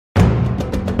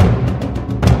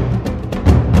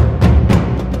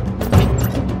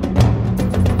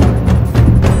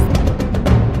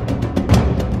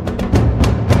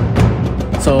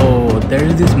So there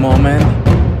is this moment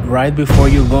right before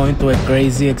you go into a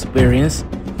crazy experience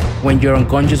when your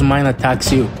unconscious mind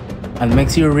attacks you and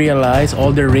makes you realize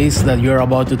all the risks that you're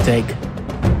about to take.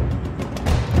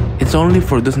 It's only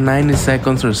for those 90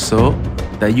 seconds or so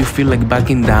that you feel like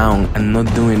backing down and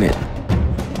not doing it.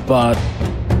 But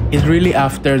it's really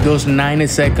after those 90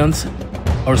 seconds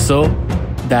or so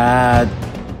that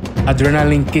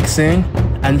adrenaline kicks in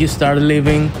and you start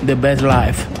living the best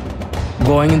life,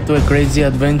 going into a crazy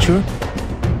adventure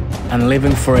and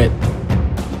living for it.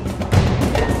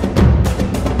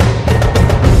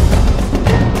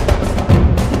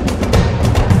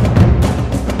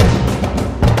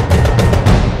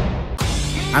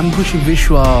 I'm Gucci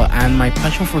Visual, and my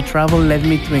passion for travel led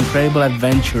me to incredible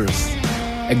adventures.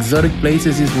 Exotic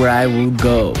places is where I will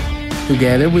go.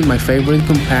 Together with my favorite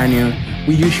companion,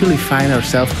 we usually find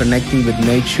ourselves connecting with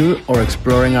nature or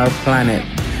exploring our planet.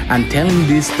 And telling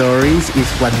these stories is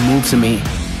what moves me.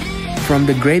 From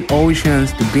the great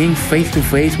oceans to being face to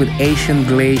face with ancient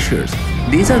glaciers,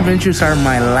 these adventures are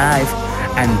my life,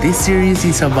 and this series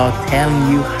is about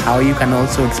telling you how you can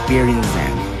also experience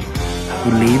them. To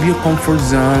leave your comfort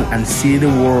zone and see the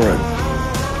world.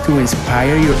 To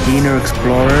inspire your inner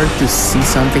explorer to see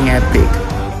something epic.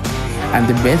 And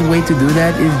the best way to do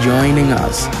that is joining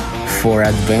us for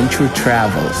Adventure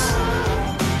Travels.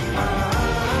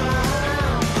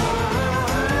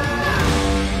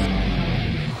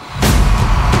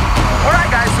 Alright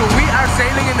guys, so we are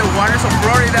sailing in the waters of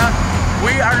Florida.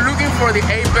 We are looking for the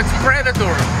apex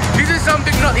predator. This is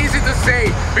something not easy to say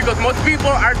because most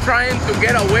people are trying to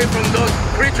get away from those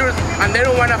creatures and they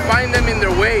don't want to find them in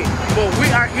their way. But we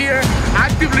are here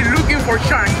actively looking for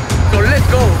sharks. So let's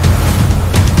go.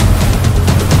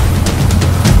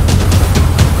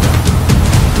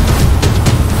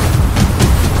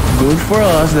 Good for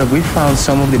us that we found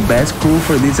some of the best crew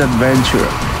for this adventure,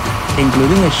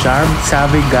 including a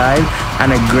shark-savvy guide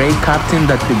and a great captain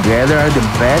that together are the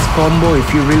best combo if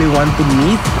you really want to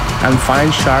meet and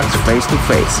find sharks face to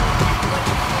face.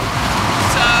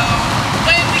 So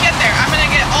when we get there, I'm going to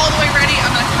get all the way ready.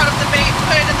 I'm going to cut up the bait,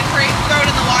 put it in the crate, throw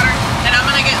it in the water, and I'm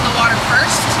going to get in the water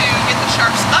first to get the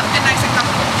sharks up and nice and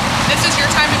comfortable. This is your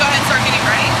time to go ahead and start getting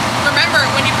ready. Remember,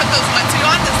 when you put those wetsuit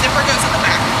on, the zipper goes in the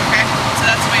back, okay? So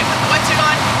that's the way you put the wetsuit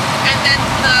on. And then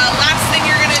the last thing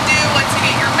you're going to do once you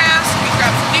get your mask, you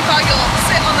grab some defog, you'll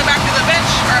sit on the back of the bench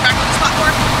or back of the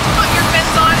platform, put your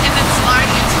fins on, and then slide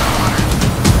into the water.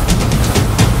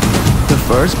 The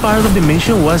first part of the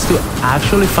mission was to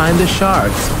actually find the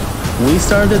sharks. We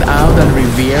started out at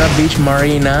Riviera Beach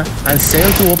Marina and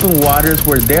sailed to open waters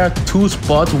where there are two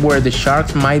spots where the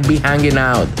sharks might be hanging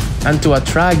out. And to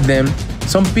attract them,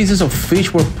 some pieces of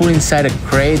fish were put inside a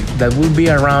crate that will be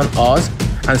around us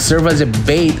and serve as a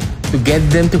bait to get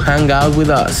them to hang out with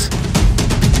us.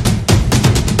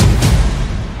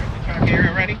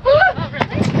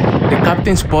 The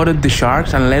captain spotted the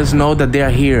sharks and let us know that they are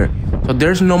here. So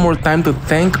there's no more time to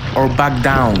think or back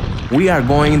down. We are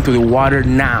going into the water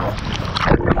now.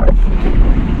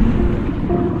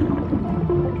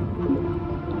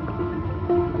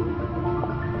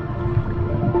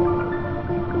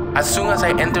 As soon as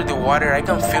I enter the water, I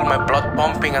can feel my blood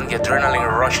pumping and the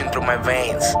adrenaline rushing through my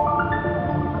veins.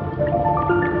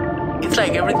 It's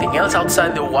like everything else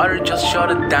outside the water just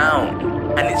shut it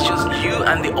down, and it's just you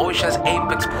and the ocean's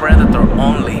apex predator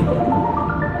only.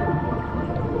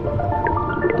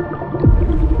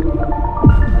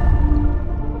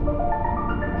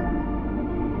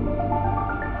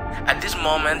 At this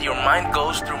moment, your mind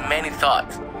goes through many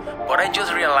thoughts, but I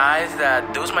just realized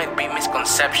that those might be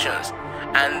misconceptions,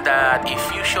 and that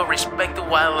if you show respect to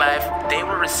wildlife, they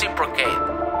will reciprocate.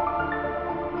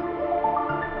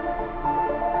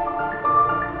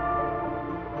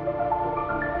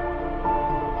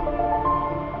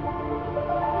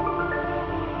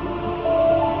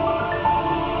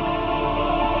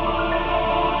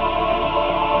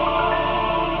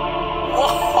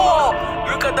 Whoa!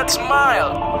 Look at that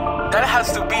smile! That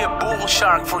has to be a bull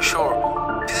shark for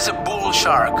sure. This is a bull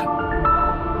shark.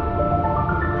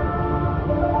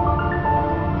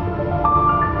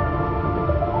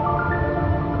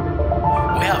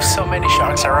 We have so many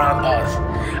sharks around us.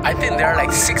 I think there are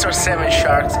like 6 or 7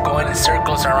 sharks going in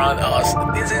circles around us.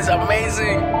 This is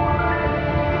amazing.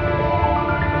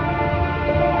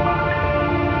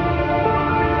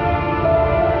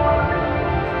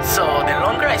 So the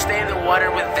longer I stay in the water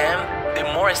with them, the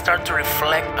more I start to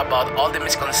reflect about all the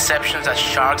misconceptions that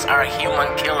sharks are human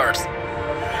killers.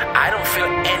 I don't feel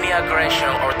any aggression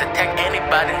or detect any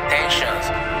bad intentions.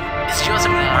 It's just a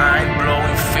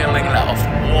mind-blowing feeling of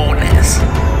wholeness.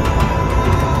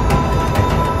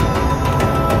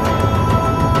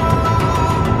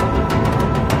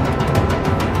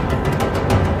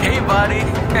 buddy.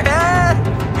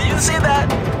 Do you see that?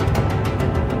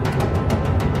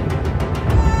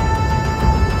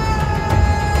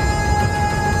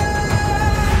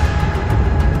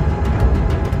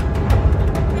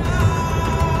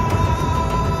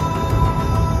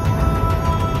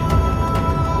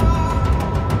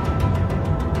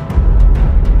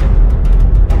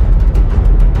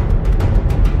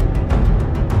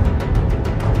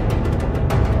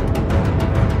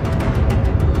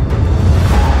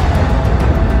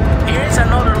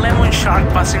 Shark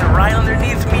passing right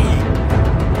underneath me.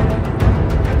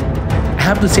 I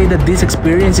have to say that this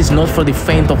experience is not for the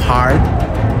faint of heart,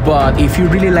 but if you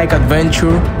really like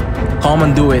adventure, come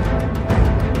and do it.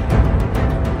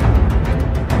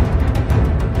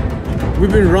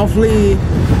 We've been roughly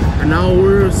an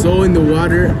hour or so in the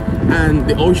water, and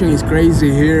the ocean is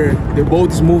crazy here. The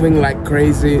boat is moving like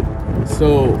crazy,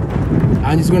 so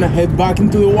I'm just gonna head back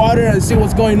into the water and see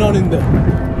what's going on in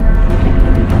there.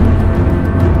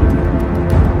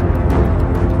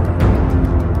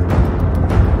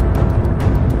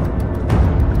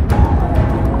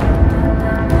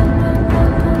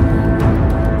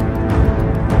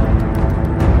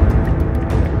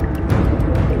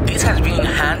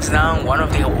 Down one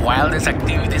of the wildest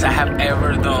activities I have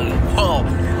ever done. Whoa,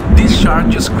 this shark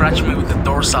just scratched me with the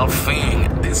dorsal fin.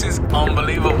 This is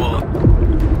unbelievable.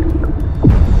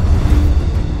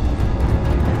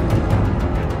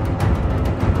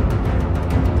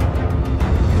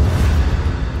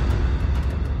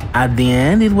 At the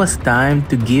end, it was time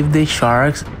to give the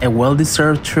sharks a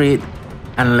well-deserved treat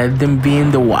and let them be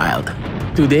in the wild.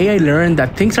 Today I learned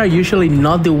that things are usually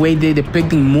not the way they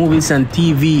depict in movies and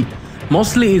TV.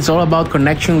 Mostly it's all about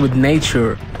connection with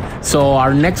nature. So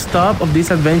our next stop of this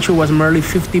adventure was merely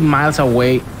 50 miles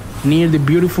away, near the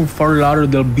beautiful Fort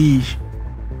Lauderdale beach.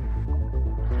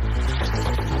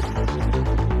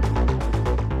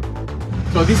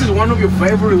 So this is one of your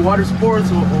favorite water sports,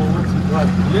 or what's it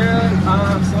like?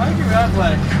 Yeah, so I grew up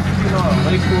like,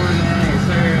 wakeboarding,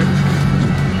 surf,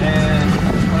 and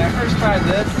when I first tried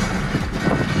this,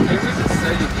 it was just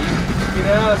so unique. So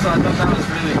I thought that was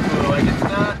really cool. Like, it's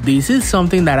not... This is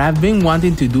something that I've been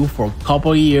wanting to do for a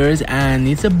couple years, and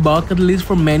it's a bucket list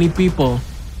for many people.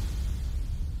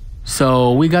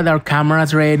 So we got our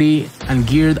cameras ready and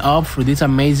geared up for this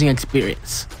amazing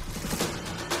experience.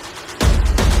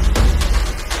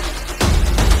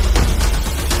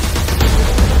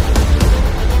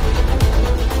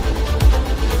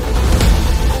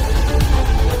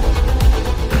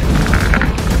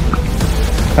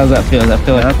 How's that feel? Does that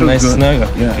feel like nice and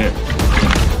snug? Yeah. Good.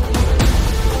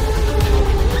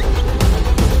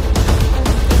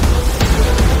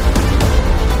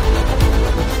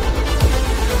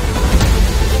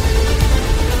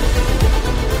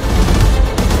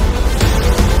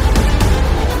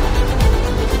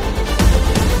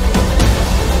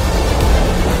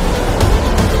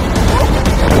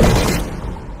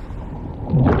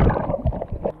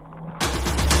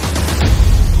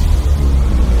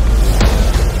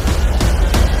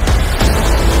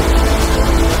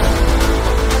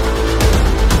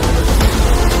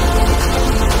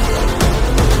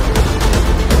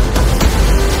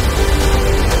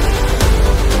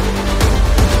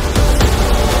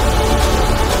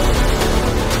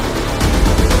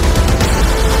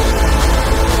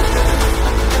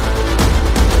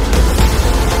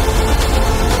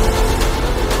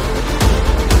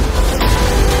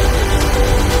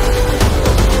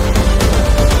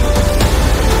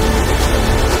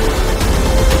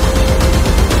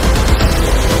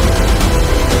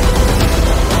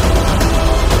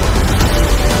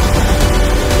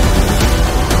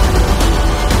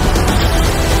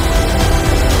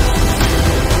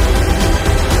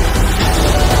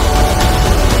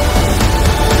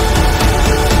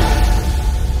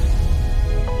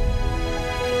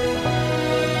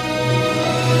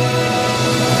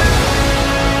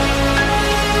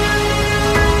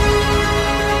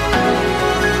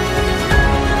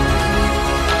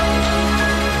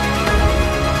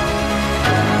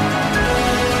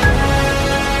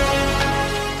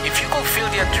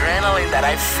 That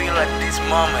I feel at this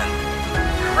moment,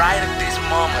 right at this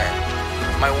moment,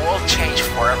 my world changed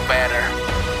for a better.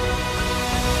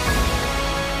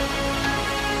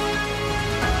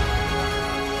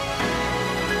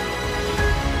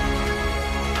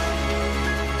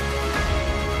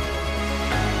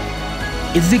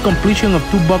 It's the completion of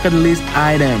 2 bucket list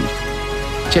items.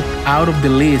 Check out of the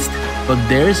list, but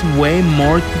there's way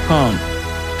more to come,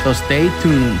 so stay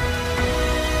tuned.